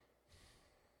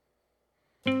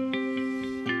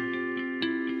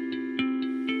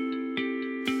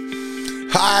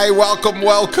Hi,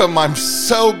 welcome. I'm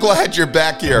so glad you're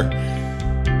back here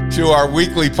to our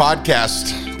weekly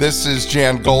podcast. This is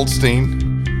Jan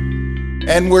Goldstein,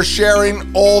 and we're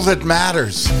sharing all that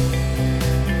matters.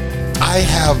 I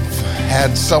have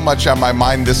had so much on my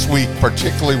mind this week,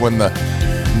 particularly when the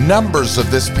numbers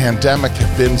of this pandemic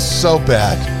have been so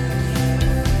bad.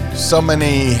 So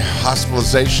many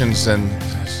hospitalizations and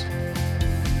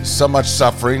so much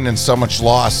suffering and so much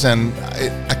loss. And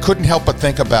I couldn't help but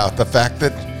think about the fact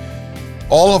that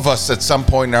all of us at some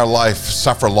point in our life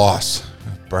suffer loss.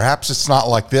 Perhaps it's not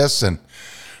like this. And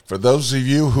for those of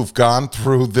you who've gone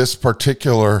through this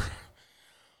particular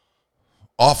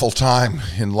awful time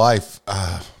in life,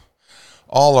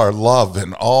 all our love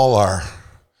and all our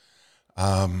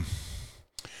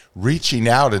reaching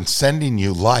out and sending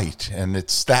you light. And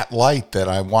it's that light that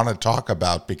I want to talk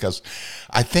about, because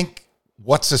I think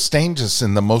what sustains us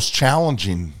in the most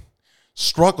challenging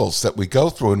struggles that we go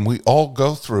through, and we all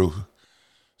go through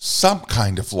some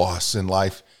kind of loss in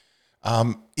life,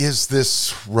 is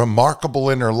this remarkable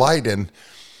inner light. And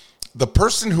the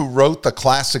person who wrote the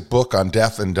classic book on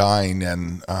death and dying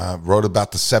and wrote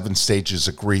about the 7 stages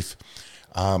of grief,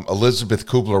 Elizabeth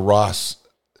Kubler-Ross,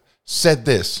 said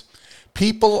this: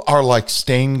 people are like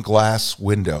stained glass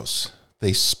windows.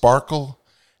 They sparkle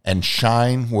and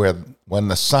shine when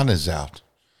the sun is out.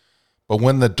 But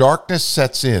when the darkness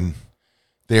sets in,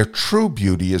 their true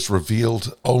beauty is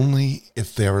revealed only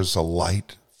if there is a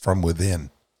light from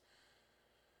within.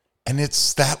 And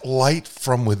it's that light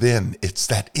from within, it's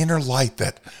that inner light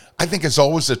that I think has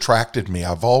always attracted me.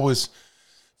 I've always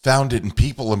found it in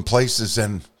people and places,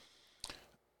 and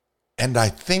I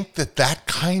think that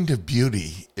kind of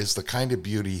beauty is the kind of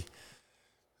beauty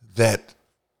that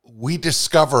we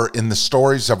discover in the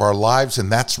stories of our lives. And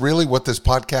that's really what this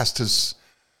podcast has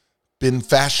been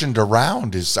fashioned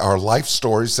around, is our life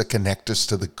stories that connect us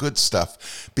to the good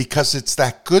stuff, because it's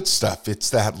that good stuff, it's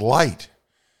that light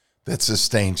that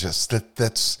sustains us,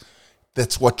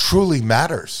 that's what truly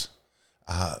matters,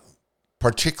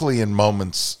 particularly in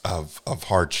moments of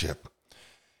hardship.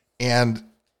 And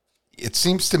it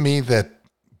seems to me that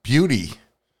beauty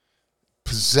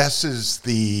possesses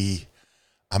the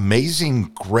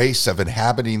amazing grace of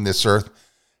inhabiting this earth,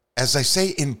 as I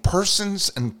say, in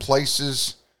persons and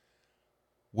places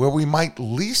where we might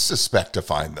least suspect to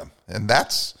find them. And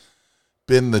that's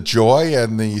been the joy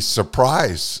and the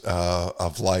surprise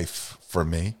of life for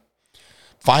me.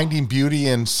 Finding beauty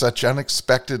in such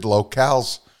unexpected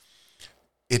locales,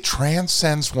 it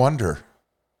transcends wonder.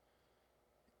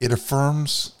 It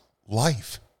affirms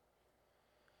life.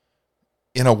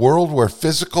 In a world where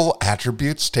physical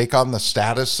attributes take on the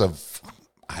status of,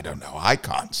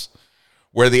 icons,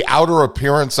 where the outer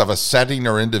appearance of a setting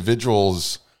or individual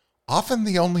is often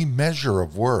the only measure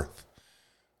of worth,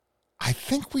 I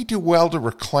think we do well to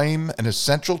reclaim an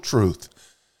essential truth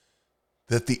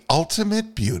that the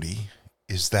ultimate beauty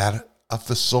is that of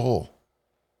the soul.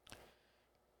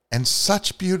 And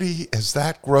such beauty as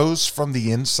that grows from the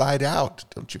inside out.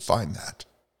 Don't you find that?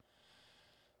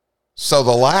 So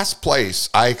the last place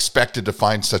I expected to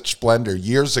find such splendor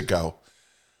years ago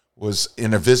was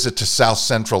in a visit to South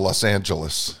Central Los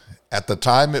Angeles. At the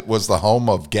time, it was the home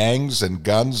of gangs and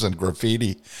guns and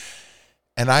graffiti.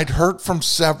 And I'd heard from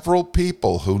several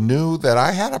people who knew that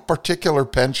I had a particular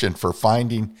penchant for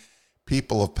finding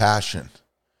people of passion.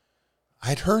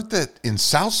 I'd heard that in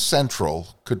South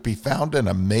Central could be found an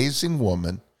amazing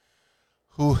woman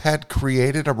who had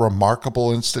created a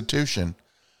remarkable institution,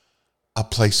 a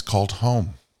place called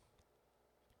home.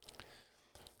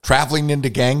 Traveling into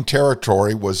gang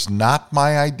territory was not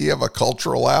my idea of a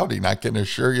cultural outing, I can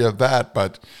assure you of that.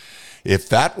 But if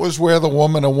that was where the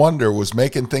woman of wonder was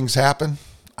making things happen,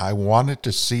 I wanted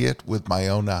to see it with my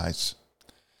own eyes.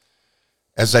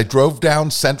 As I drove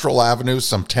down Central Avenue,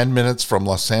 some 10 minutes from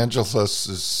Los Angeles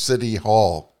City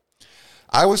Hall,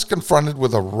 I was confronted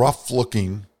with a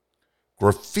rough-looking,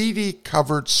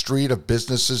 graffiti-covered street of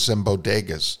businesses and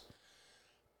bodegas.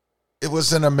 It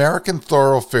was an American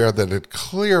thoroughfare that had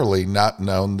clearly not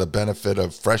known the benefit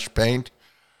of fresh paint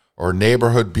or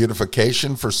neighborhood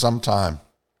beautification for some time.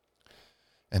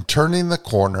 And turning the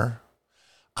corner,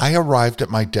 I arrived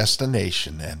at my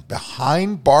destination, and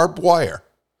behind barbed wire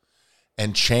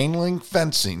and chain link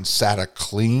fencing sat a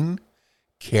clean,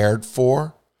 cared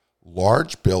for,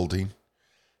 large building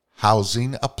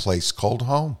housing a place called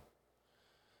home.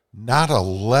 Not a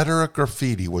letter of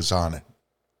graffiti was on it.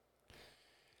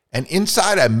 And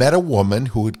inside, I met a woman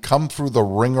who had come through the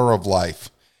ringer of life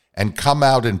and come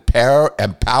out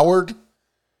empowered,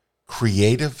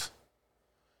 creative,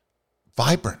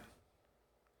 vibrant.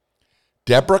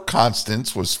 Deborah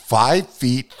Constance was 5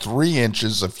 feet 3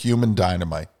 inches of human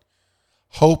dynamite.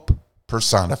 Hope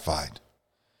personified.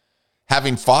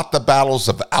 Having fought the battles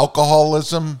of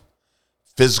alcoholism,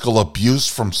 physical abuse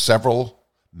from several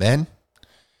men,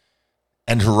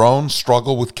 and her own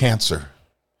struggle with cancer,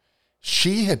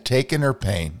 she had taken her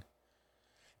pain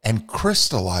and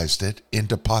crystallized it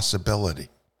into possibility.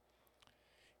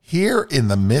 Here in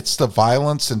the midst of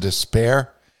violence and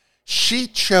despair,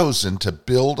 she'd chosen to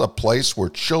build a place where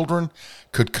children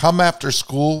could come after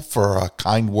school for a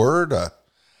kind word, a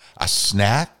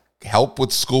snack, help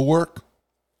with schoolwork,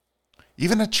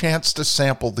 even a chance to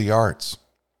sample the arts.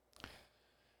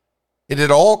 It had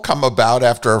all come about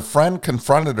after a friend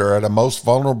confronted her at a most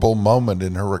vulnerable moment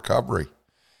in her recovery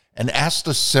and asked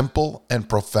a simple and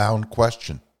profound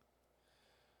question.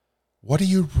 What do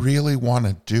you really want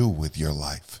to do with your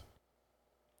life?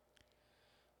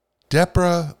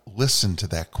 Deborah listened to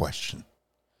that question.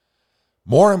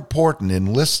 More important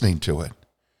in listening to it,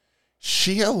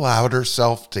 she allowed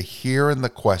herself to hear in the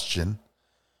question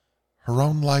her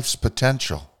own life's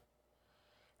potential,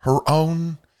 her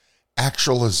own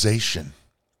actualization.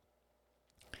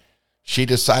 She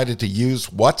decided to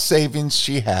use what savings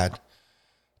she had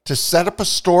to set up a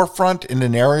storefront in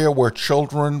an area where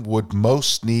children would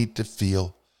most need to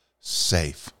feel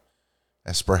safe,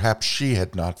 as perhaps she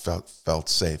had not felt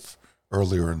safe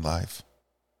earlier in life.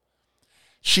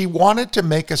 She wanted to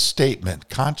make a statement,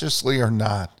 consciously or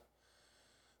not,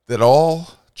 that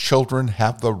all children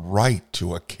have the right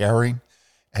to a caring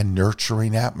and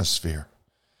nurturing atmosphere,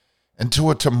 and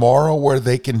to a tomorrow where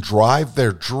they can drive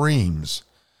their dreams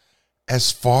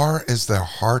as far as their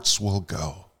hearts will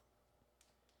go.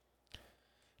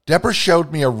 Deborah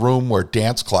showed me a room where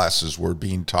dance classes were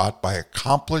being taught by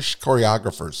accomplished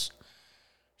choreographers.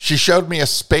 She showed me a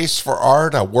space for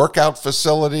art, a workout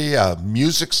facility, a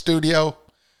music studio.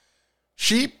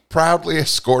 She proudly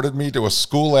escorted me to a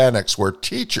school annex where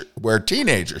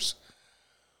teenagers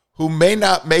who may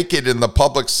not make it in the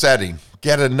public setting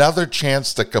get another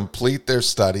chance to complete their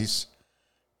studies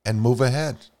and move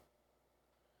ahead.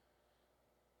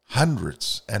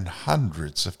 Hundreds and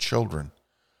hundreds of children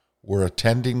were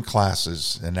attending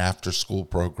classes and after-school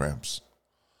programs,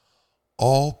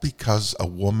 all because a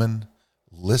woman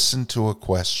listened to a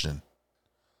question,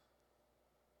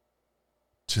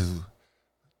 to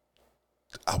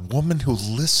a woman who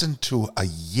listened to a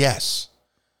yes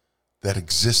that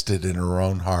existed in her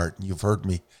own heart. And you've heard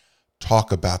me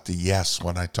talk about the yes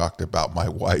when I talked about my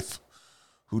wife,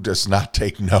 who does not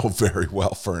take no very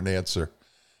well for an answer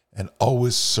and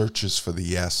always searches for the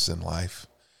yes in life.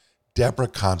 Deborah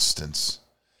Constance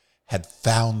had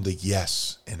found the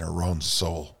yes in her own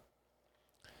soul.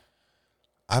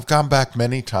 I've gone back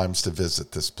many times to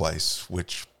visit this place,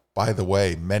 which, by the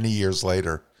way, many years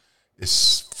later,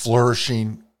 is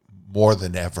flourishing more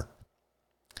than ever.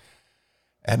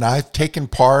 And I've taken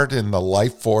part in the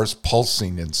life force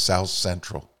pulsing in South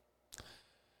Central.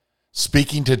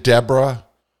 Speaking to Deborah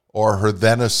or her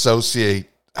then associate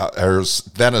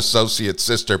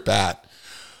sister Pat,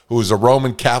 who was a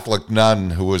Roman Catholic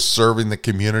nun who was serving the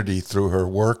community through her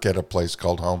work at a place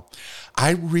called home,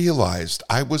 I realized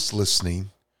I was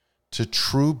listening to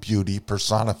true beauty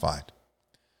personified.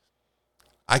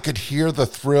 I could hear the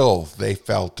thrill they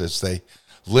felt as they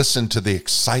listened to the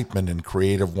excitement and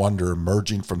creative wonder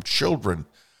emerging from children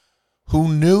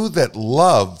who knew that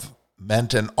love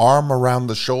meant an arm around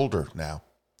the shoulder now,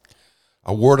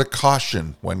 a word of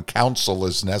caution when counsel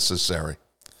is necessary,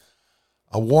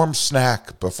 a warm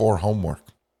snack before homework,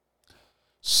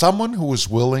 someone who was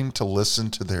willing to listen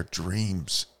to their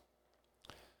dreams.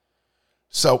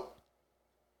 So,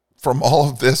 from all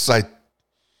of this,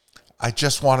 I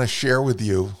just want to share with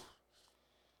you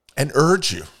and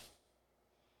urge you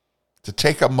to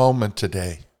take a moment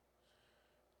today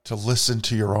to listen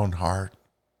to your own heart.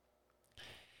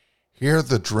 Hear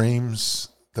the dreams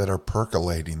that are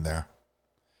percolating there,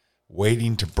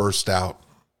 waiting to burst out.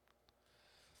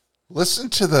 Listen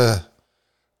to the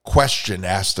question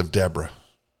asked of Deborah.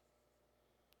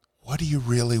 What do you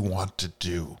really want to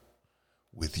do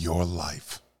with your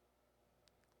life?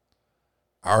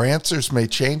 Our answers may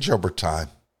change over time,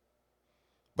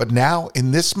 but now,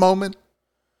 in this moment,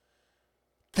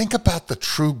 think about the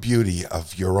true beauty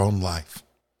of your own life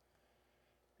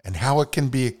and how it can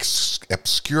be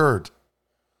obscured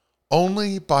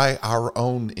only by our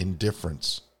own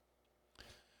indifference.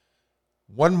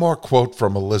 One more quote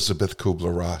from Elizabeth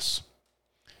Kubler-Ross.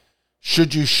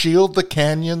 Should you shield the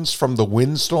canyons from the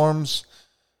windstorms,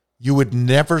 you would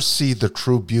never see the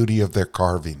true beauty of their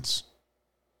carvings.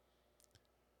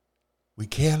 We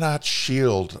cannot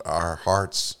shield our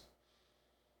hearts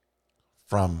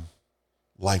from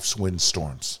life's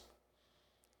windstorms.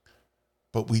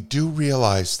 But we do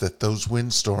realize that those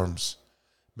windstorms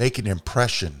make an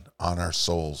impression on our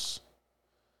souls.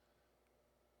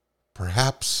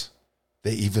 Perhaps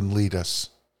they even lead us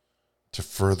to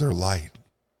further light.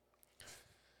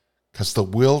 Because the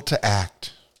will to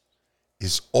act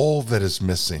is all that is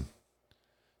missing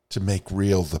to make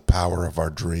real the power of our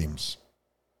dreams.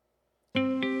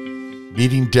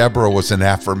 Meeting Deborah was an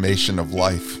affirmation of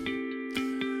life.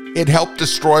 It helped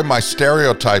destroy my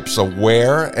stereotypes of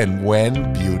where and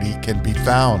when beauty can be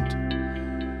found.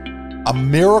 A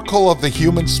miracle of the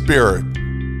human spirit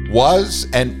was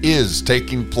and is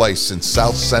taking place in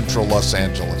South Central Los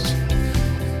Angeles.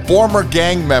 Former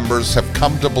gang members have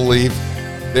come to believe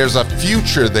there's a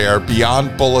future there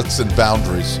beyond bullets and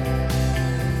boundaries.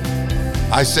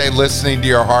 I say listening to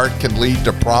your heart can lead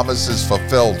to promises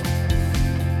fulfilled.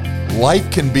 Life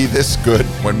can be this good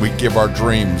when we give our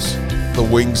dreams the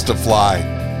wings to fly.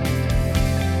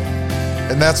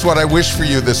 And that's what I wish for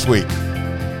you this week.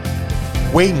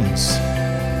 Wings,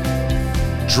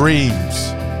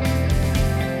 dreams,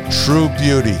 true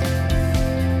beauty,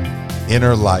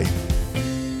 inner light.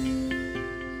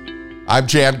 I'm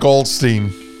Jan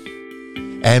Goldstein,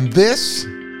 and this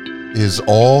is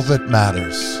All That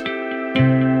Matters.